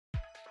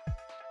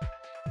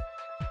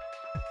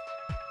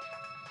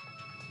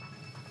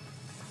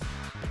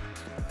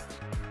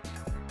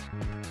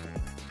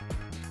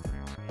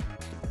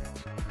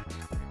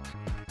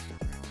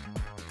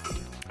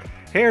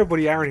Hey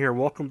everybody, Aaron here.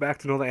 Welcome back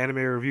to another anime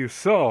review.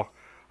 So,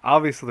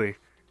 obviously,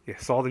 you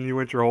saw the new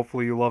intro.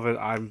 Hopefully you love it.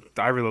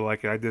 I really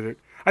like it. I did it.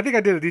 I think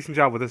I did a decent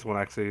job with this one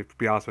actually, to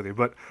be honest with you.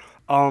 But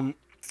um,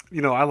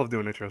 I love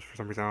doing intros for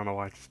some reason. I don't know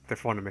why. They're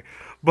fun to me.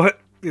 But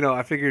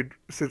I figured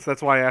since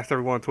that's why I asked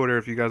everyone on Twitter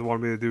if you guys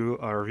wanted me to do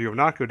a review of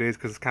Nyanko Days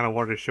because kind of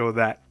wanted to show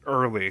that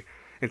early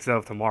instead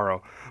of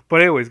tomorrow.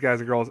 But anyways, guys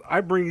and girls,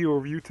 I bring you a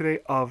review today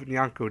of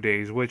Nyanko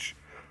Days, which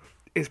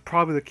is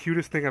probably the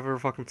cutest thing I've ever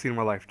fucking seen in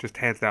my life, just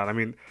hands down. I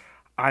mean,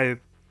 I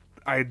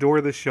I adore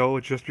this show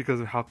just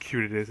because of how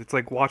cute it is. It's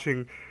like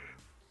watching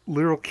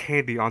literal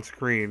candy on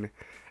screen,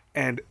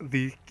 and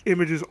the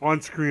images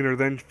on screen are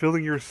then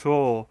filling your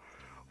soul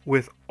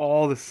with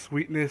all the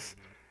sweetness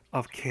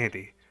of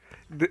candy.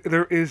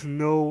 There is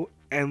no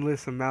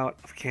endless amount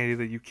of candy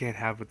that you can't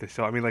have with this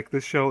show. I mean, like,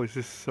 this show is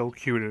just so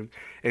cute and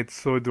it's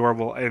so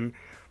adorable, and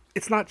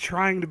it's not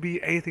trying to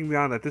be anything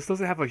beyond that. This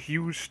doesn't have a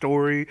huge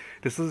story.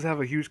 This doesn't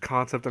have a huge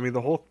concept. I mean,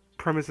 the whole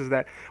premise is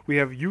that we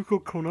have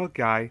Yuko Kono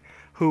guy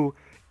who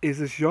is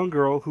this young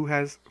girl who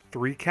has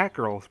three cat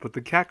girls, but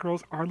the cat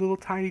girls are little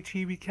tiny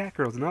chibi cat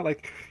girls. They're not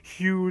like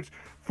huge,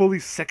 fully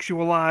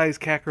sexualized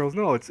cat girls.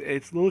 No, it's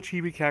little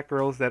chibi cat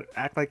girls that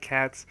act like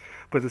cats,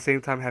 but at the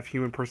same time have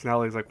human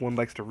personalities. Like, one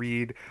likes to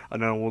read,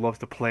 another one loves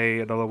to play,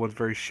 another one's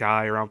very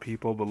shy around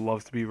people, but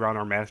loves to be around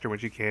our master when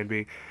she can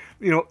be.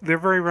 They're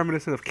very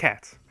reminiscent of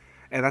cats,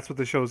 and that's what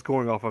the show is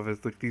going off of.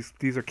 Is like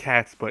these are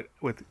cats, but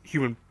with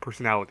human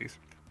personalities.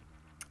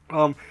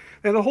 Um,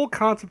 and the whole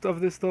concept of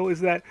this though is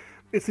that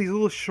it's these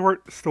little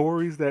short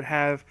stories that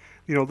have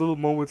little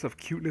moments of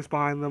cuteness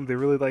behind them. They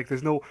really like.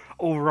 There's no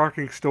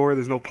overarching story.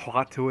 There's no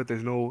plot to it.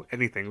 There's no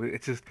anything.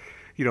 It's just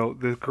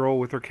the girl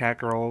with her cat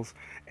girls,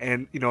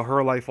 and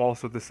her life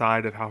also the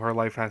side of how her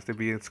life has to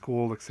be in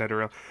school,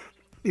 etc.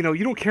 You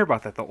don't care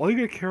about that though. All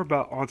you're gonna care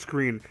about on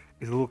screen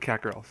is the little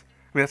cat girls.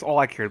 I mean, that's all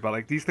I cared about.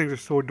 Like, these things are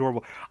so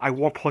adorable. I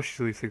want plushies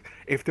of these things.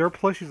 If there are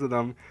plushies of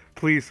them,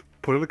 please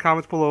put in the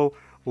comments below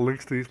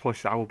links to these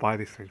plushies. I will buy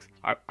these things.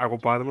 I will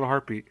buy them in a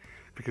heartbeat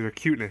because they're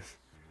cuteness.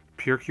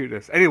 Pure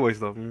cuteness. Anyways,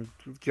 though,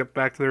 get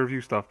back to the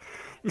review stuff.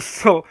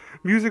 So,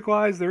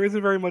 music-wise, there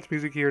isn't very much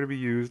music here to be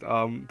used.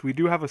 We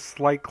do have a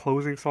slight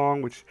closing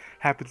song, which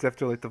happens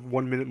after, like, the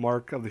 1 minute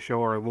mark of the show,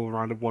 or a little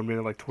around of 1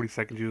 minute, like 20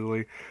 seconds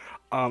usually.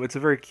 It's a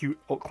very cute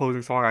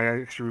closing song.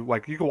 I actually,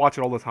 like, you can watch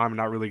it all the time and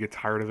not really get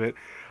tired of it.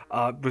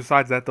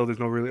 Besides that, though, there's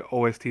no really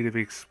OST to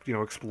be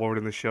explored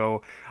in the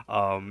show.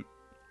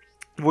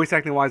 Voice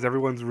acting wise,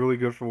 everyone's really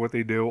good for what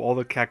they do. All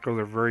the cat girls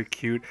are very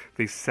cute.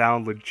 They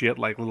sound legit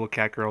like little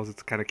cat girls.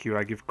 It's kind of cute.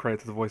 I give credit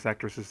to the voice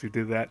actresses who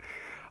did that.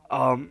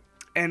 And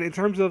in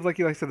terms of, like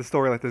I said, the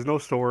story, like, there's no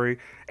story.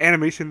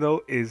 Animation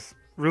though is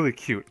really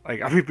cute.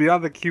 Like, I mean,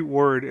 beyond the cute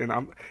word,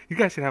 and you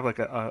guys should have like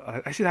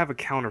I should have a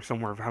counter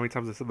somewhere of how many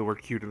times I said the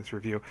word cute in this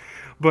review.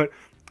 But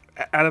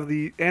out of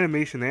the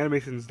animation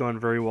is done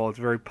very well. It's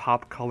very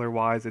pop color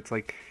wise. It's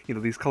like,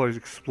 these colors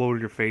explode in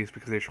your face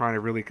because they're trying to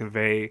really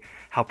convey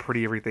how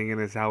pretty everything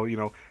is, how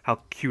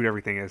cute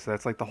everything is. So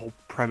that's like the whole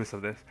premise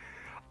of this.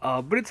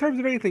 But in terms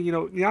of anything,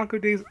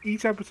 Nyanko Days,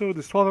 each episode,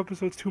 there's 12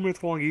 episodes, 2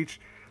 minutes long each.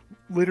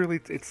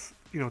 Literally, it's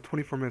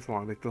 24 minutes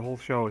long. Like, the whole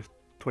show is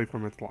 24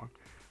 minutes long.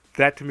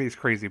 That to me is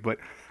crazy. But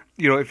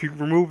if you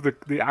remove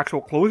the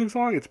actual closing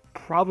song, it's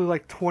probably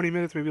like 20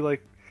 minutes, maybe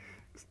like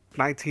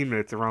 19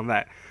 minutes, around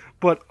that.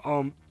 But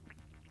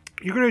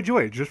you're gonna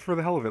enjoy it just for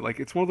the hell of it. Like,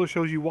 it's one of those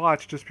shows you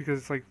watch just because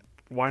it's like,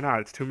 why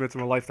not? It's 2 minutes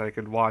of my life that I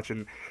can watch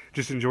and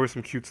just enjoy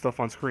some cute stuff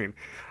on screen.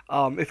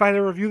 If I had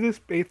to review this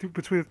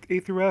between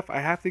A through F, I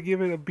have to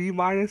give it a B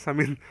minus. I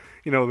mean,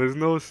 there's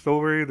no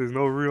story, there's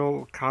no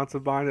real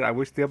concept behind it. I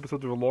wish the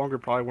episodes were longer.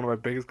 Probably one of my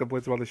biggest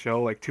complaints about the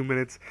show. Like, 2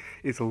 minutes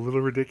is a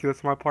little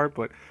ridiculous on my part,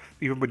 but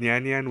even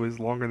Banyan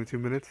was longer than 2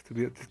 minutes to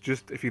be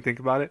just if you think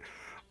about it.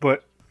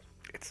 But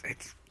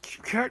it's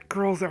cat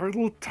girls that are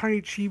little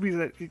tiny chibis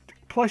that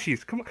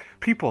plushies. Come on,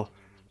 people,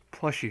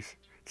 plushies.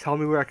 Tell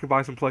me where I can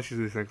buy some plushies of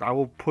these things. I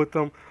will put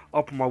them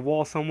up on my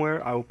wall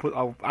somewhere. I don't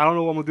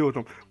know what I'm gonna do with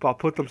them, but I'll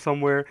put them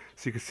somewhere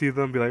so you can see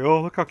them. Be like,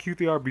 oh, look how cute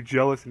they are. Be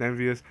jealous and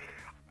envious.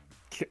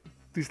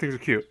 These things are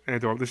cute and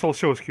adorable. This whole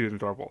show is cute and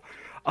adorable.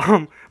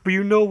 But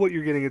you know what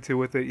you're getting into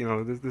with it.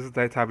 This is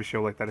that type of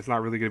show like that. It's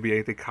not really gonna be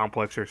anything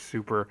complex or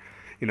super,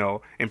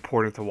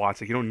 important to watch.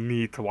 Like, you don't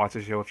need to watch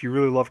the show. If you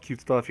really love cute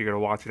stuff, you're gonna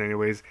watch it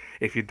anyways.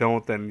 If you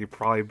don't, then you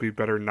probably be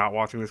better not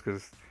watching this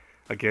because,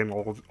 again,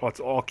 it's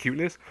all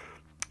cuteness.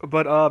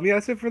 But yeah,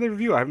 that's it for the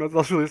review. I have nothing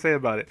else really to say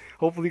about it.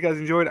 Hopefully you guys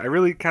enjoyed. I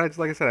really kind of,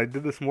 like I said, I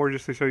did this more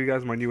just to show you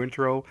guys my new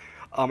intro.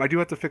 I do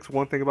have to fix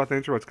one thing about the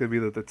intro. It's going to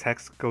be that the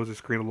text goes to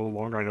screen a little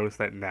longer. I noticed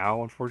that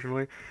now,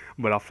 unfortunately,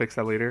 but I'll fix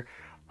that later.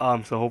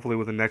 So hopefully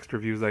with the next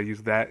reviews I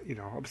use that.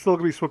 I'm still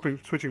going to be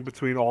switching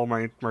between all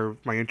my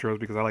intros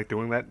because I like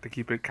doing that to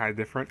keep it kind of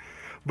different.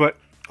 But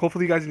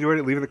hopefully you guys enjoyed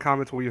it. Leave in the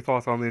comments what your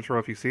thoughts on the intro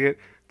if you see it.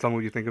 Tell me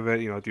what you think of it.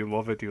 Do you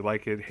love it? Do you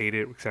like it? Hate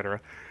it? Etc.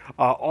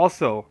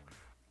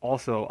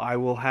 Also, I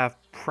will have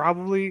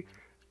probably,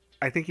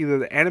 I think, either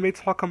the anime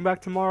talk come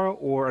back tomorrow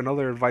or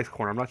another advice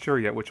corner. I'm not sure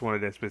yet which one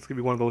it is, but it's going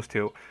to be one of those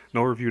two.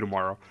 No review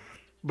tomorrow.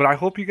 But I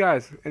hope you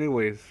guys,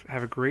 anyways,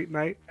 have a great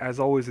night. As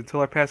always,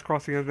 until I pass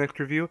crossing on the next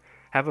review,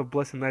 have a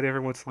blessed night,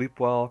 everyone. Sleep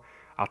well.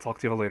 I'll talk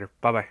to you all later.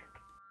 Bye bye.